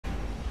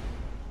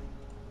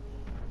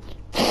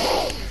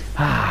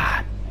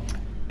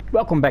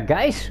Welcome back,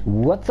 guys.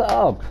 What's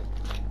up?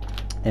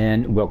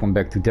 And welcome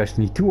back to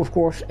Destiny 2, of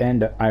course,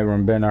 and the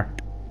Iron Banner.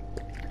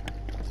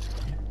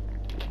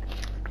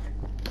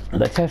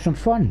 Let's have some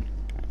fun.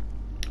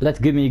 Let's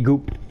give me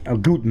a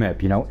good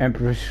map, you know.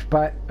 Emperor's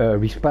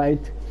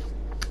Respite,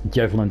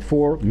 Javelin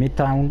 4,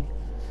 Midtown,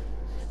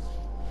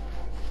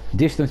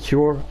 Distant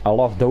Shore. I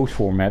love those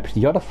 4 maps.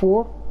 The other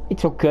 4,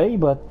 it's okay,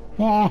 but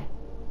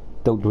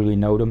don't really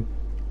know them.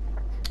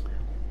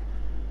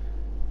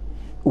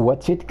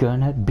 What's it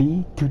gonna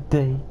be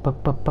today? Pa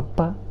pa pa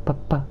pa pa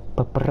pa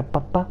pa pa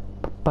pa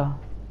pa pa.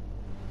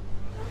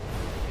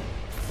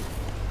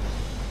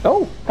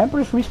 Oh,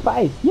 Emperor's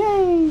Respite!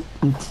 Yay!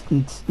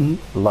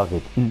 Love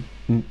it.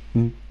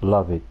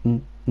 Love it.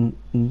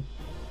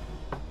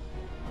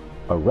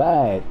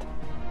 Alright.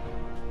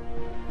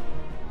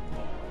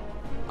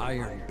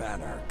 Iron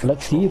Banner.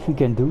 Let's see if we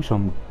can do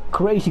some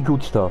crazy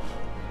good stuff.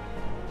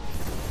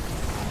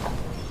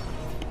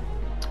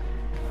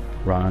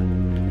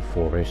 Run,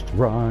 Forest,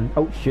 run.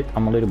 Oh shit,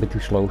 I'm a little bit too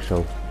slow,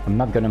 so I'm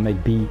not gonna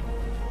make B.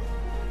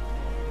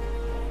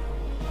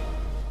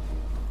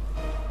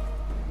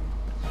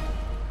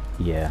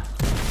 Yeah.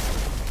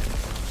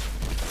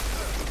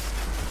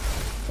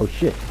 Oh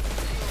shit.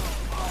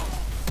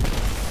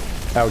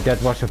 Oh,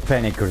 that was a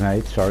panic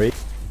grenade, sorry.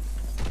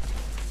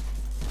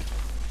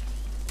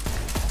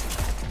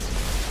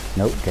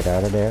 Nope, get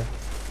out of there.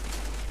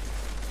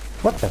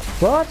 What the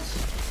fuck?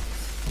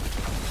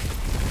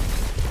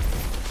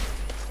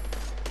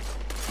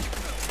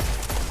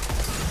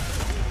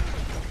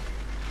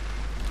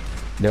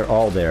 They're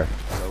all there.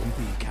 Zone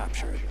B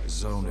captured.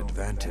 Zone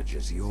advantage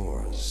is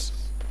yours.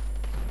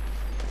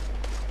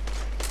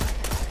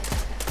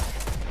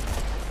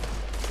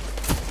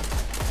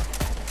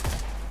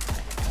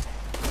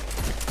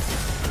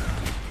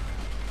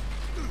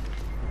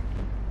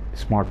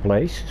 Smart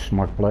place,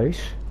 smart place.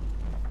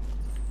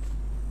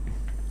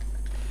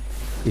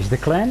 Is the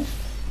clan?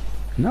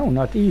 No,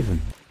 not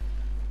even.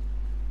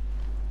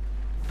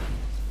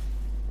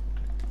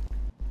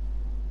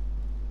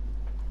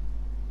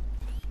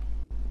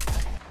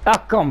 Ah,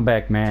 come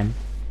back, man.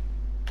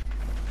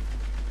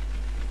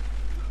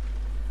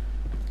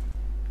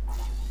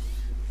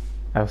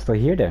 I'll stay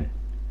here then.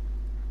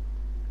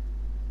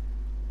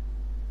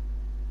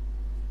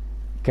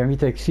 Can we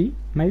take C,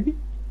 maybe?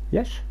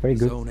 Yes, very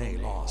good. Zone A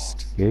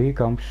lost. Here he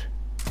comes.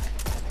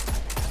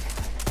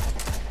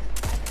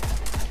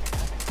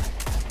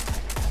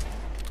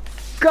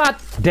 God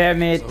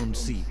damn it! Zone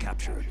C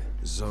captured.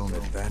 Zone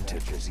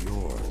advantage is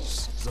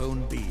yours.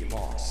 Zone B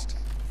lost.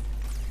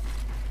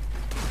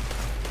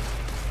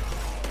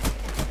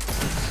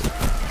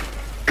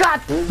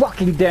 God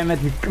fucking damn it!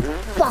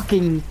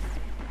 Fucking.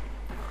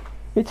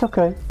 It's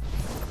okay.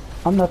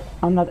 I'm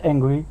not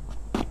angry.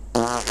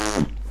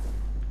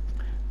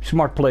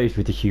 Smart plays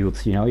with the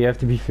shields, you know. You have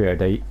to be fair.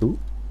 They. Ooh.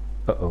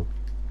 Uh-oh.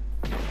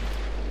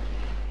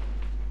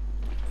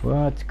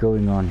 What's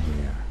going on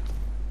here?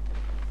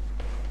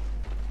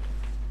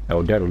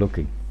 Oh, they're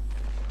looking.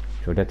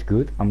 So that's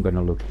good. I'm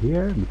gonna look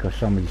here because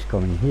somebody's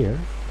coming here.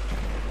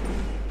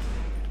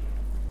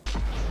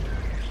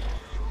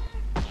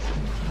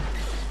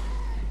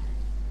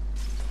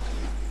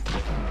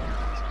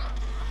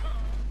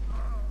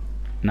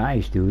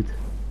 Nice, dude.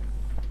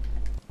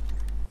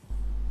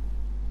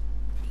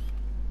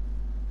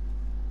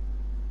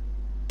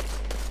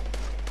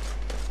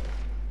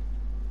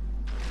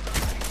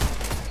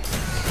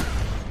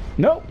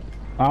 Nope.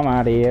 I'm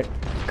out of here.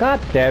 God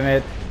damn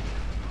it.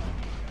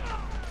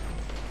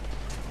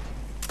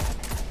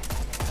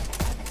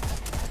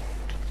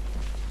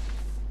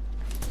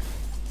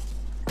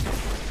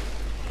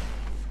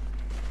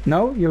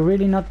 No, you're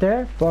really not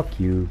there? Fuck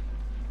you.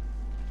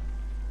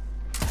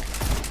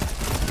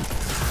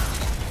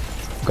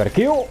 Got a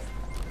kill?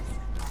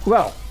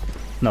 Well,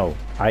 no,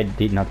 I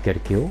did not get a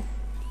kill.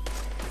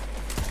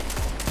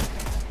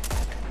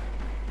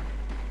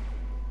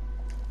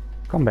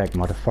 Come back,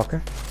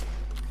 motherfucker.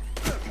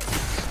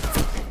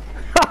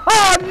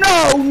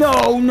 Haha,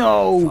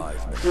 no!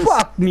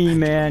 Fuck me,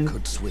 man.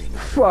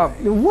 Fuck,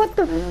 what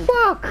the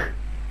fuck?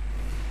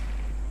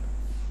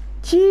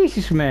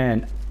 Jesus,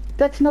 man.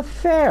 That's not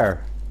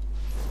fair.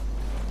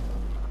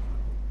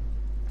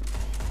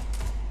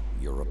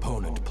 Your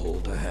opponent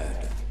pulled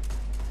ahead.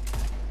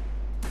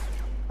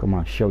 Come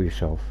on, show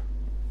yourself.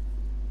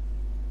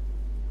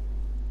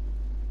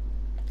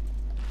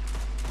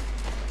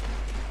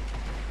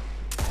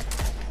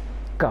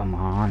 Come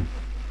on.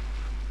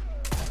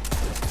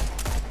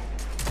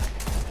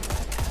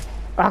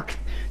 Ah,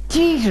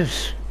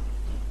 Jesus!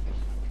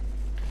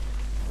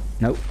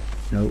 No,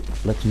 no,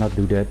 let's not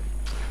do that.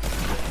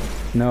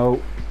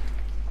 No.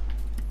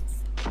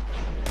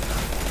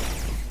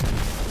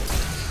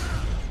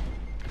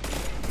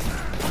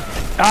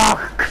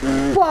 Ah,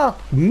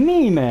 fuck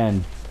me,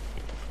 man.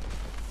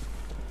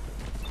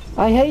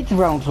 I hate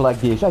rounds like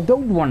this. I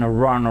don't want to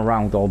run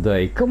around all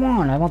day. Come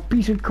on, I want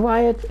peace and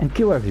quiet and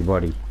kill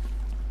everybody.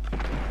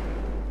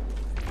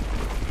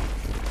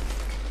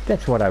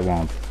 That's what I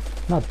want.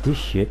 Not this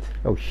shit.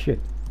 Oh shit.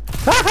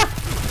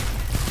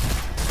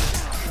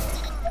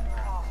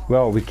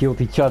 Well, we killed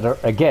each other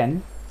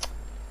again.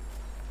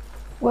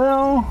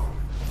 Well,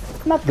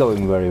 not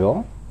going very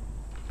well.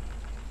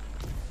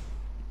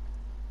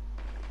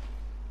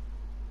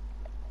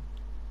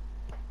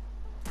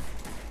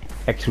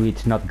 Actually,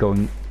 it's not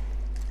going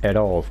at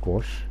all, of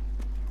course.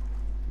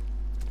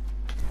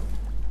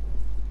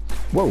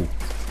 Whoa!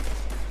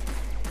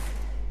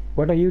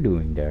 What are you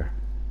doing there?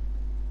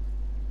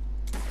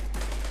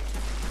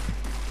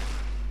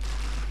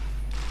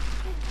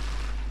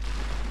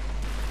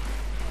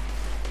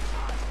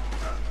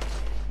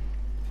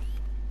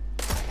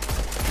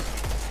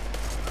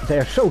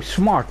 They're so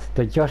smart,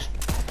 they just...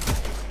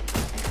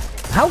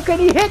 How can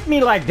he hit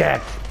me like that?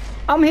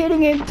 I'm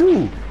hitting him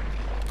too!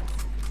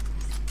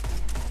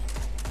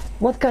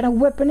 What kind of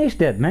weapon is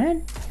that,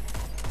 man?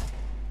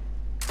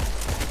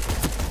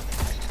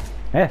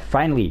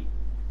 Finally!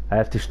 I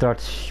have to start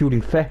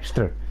shooting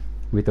faster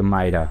with the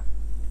Maida.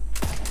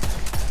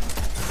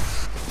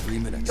 3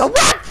 minutes. Oh,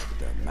 what?!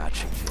 They're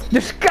matching The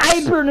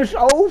Skyburner's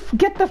off!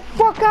 Get the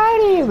fuck out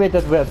of here with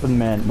that weapon,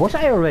 man! Was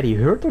I already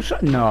hurt or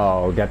something?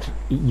 No, that's...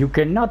 You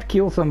cannot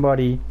kill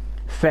somebody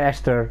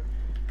faster.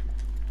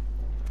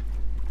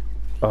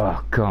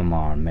 Oh, come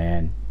on,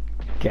 man.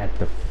 Get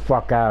the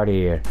fuck out of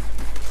here.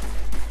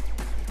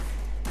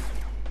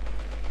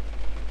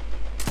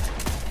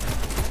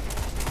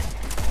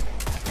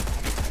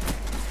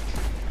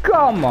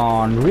 Come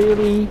on,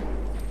 really?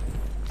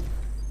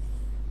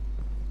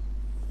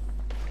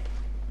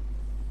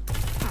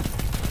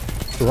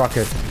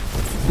 Rocket.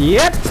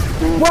 Yep!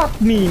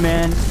 Fuck me,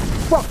 man!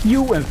 Fuck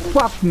you and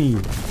fuck me!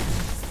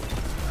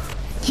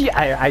 Gee,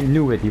 I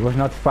knew it. He was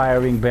not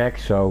firing back,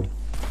 so...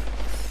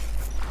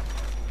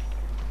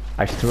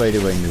 I straight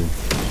away knew.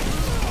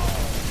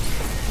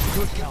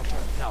 Good counter.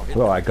 Now hit.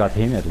 Well, I got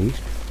him at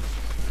least.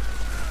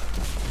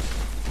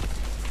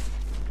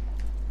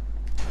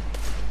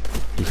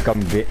 He's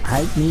coming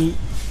behind me.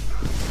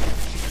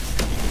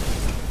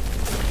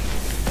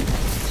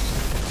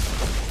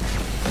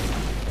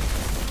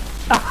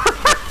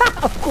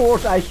 Of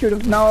course, I should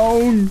have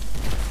known.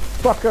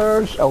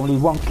 Fuckers, only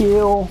one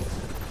kill.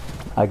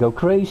 I go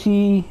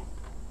crazy.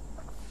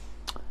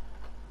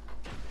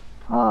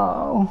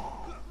 Oh.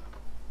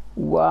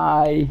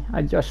 Why?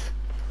 I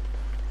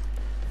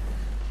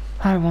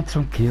want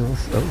some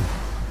kills. Oh.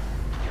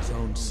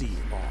 Zone C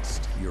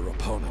lost. Your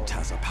opponent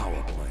has a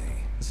power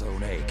play.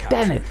 Zone A captured.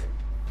 Damn it.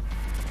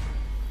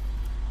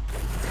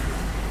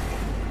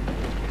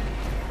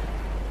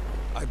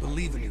 I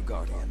believe in you,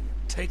 Guardian.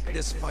 Take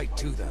this fight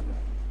to them.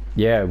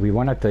 Yeah, we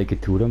wanna take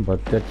it to them,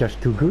 but they're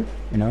just too good,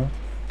 you know.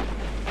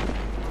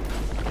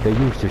 They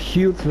use the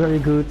shields very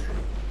good.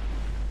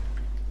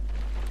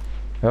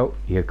 Oh,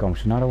 here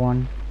comes another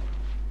one.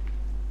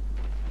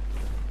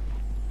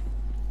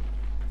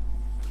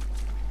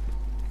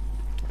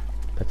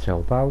 Let's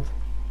help out.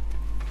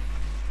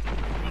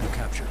 You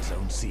captured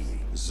Zone C.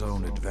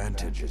 Zone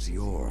advantage is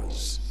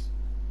yours.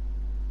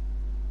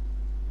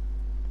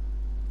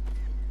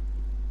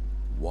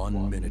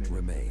 1 minute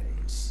remains.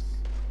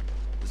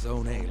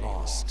 Zone A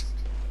lost.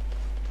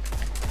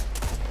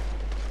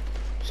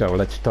 So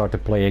let's start to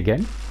play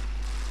again.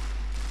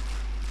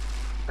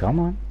 Come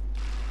on.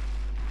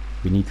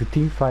 We need to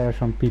team fire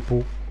some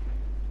people.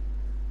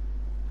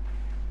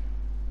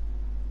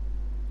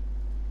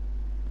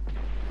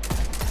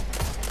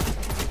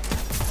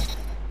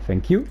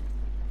 Thank you.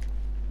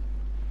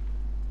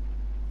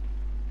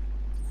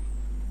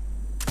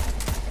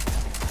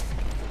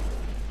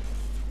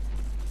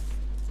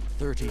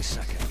 $30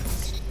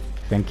 seconds.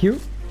 Thank you.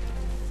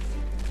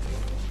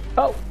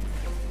 Oh!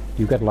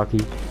 You got lucky.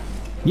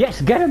 Yes,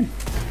 get him!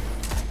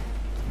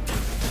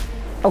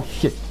 Oh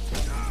shit.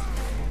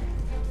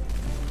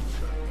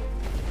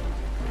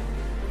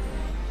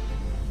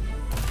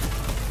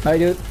 Hi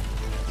dude.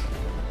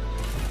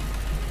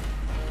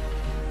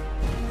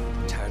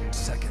 10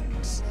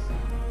 seconds.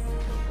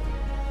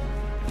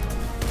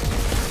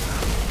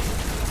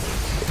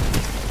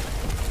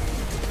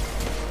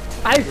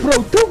 I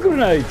throw 2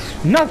 grenades!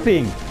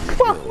 Nothing!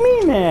 Fuck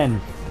me,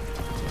 man!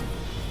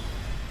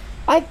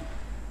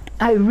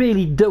 I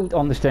really don't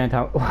understand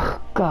how...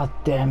 Oh, God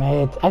damn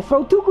it. I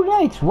throw 2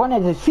 grenades! One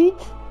at his feet.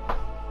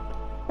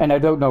 And I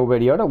don't know where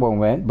the other one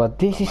went, but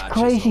this is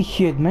crazy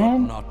shit,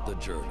 man. Not the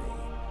journey.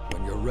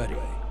 When you're ready,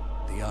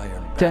 the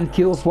iron 10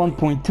 kills,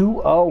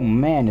 1.2. Oh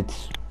man,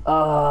 it's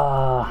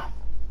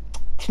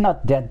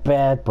not that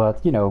bad,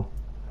 but you know,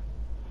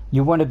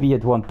 you want to be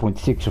at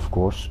 1.6, of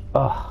course.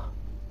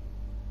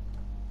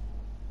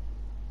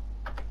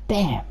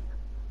 Damn.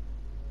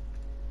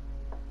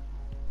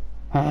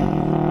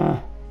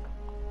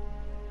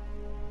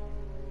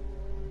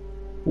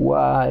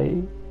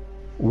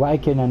 Why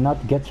can I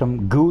not get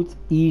some good,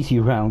 easy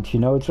rounds? You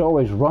know, it's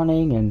always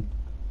running, and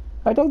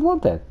I don't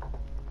want that.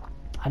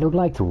 I don't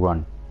like to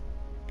run.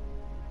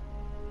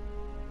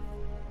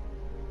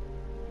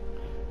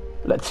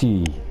 Let's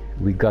see.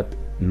 We got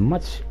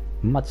much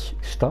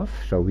stuff,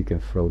 so we can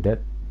throw that.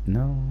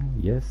 No,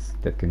 yes,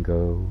 that can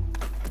go.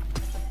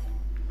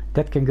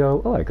 That can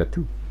go. Oh, I got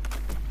 2.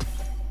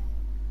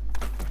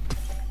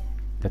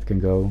 That can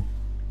go.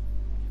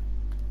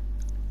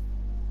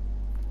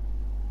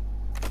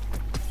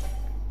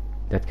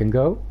 that can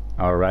go.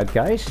 Alright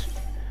guys,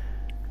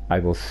 I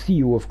will see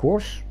you of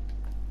course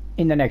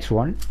in the next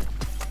one.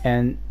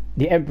 And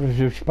the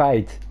Emperor's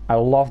Spite, I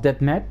love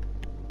that map,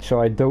 so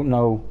I don't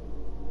know,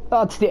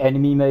 that's the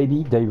enemy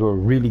maybe, they were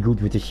really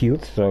good with the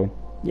shield, so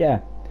yeah.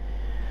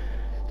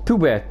 Too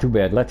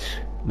bad,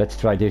 let's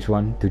try this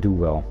one to do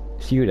well.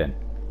 See you then.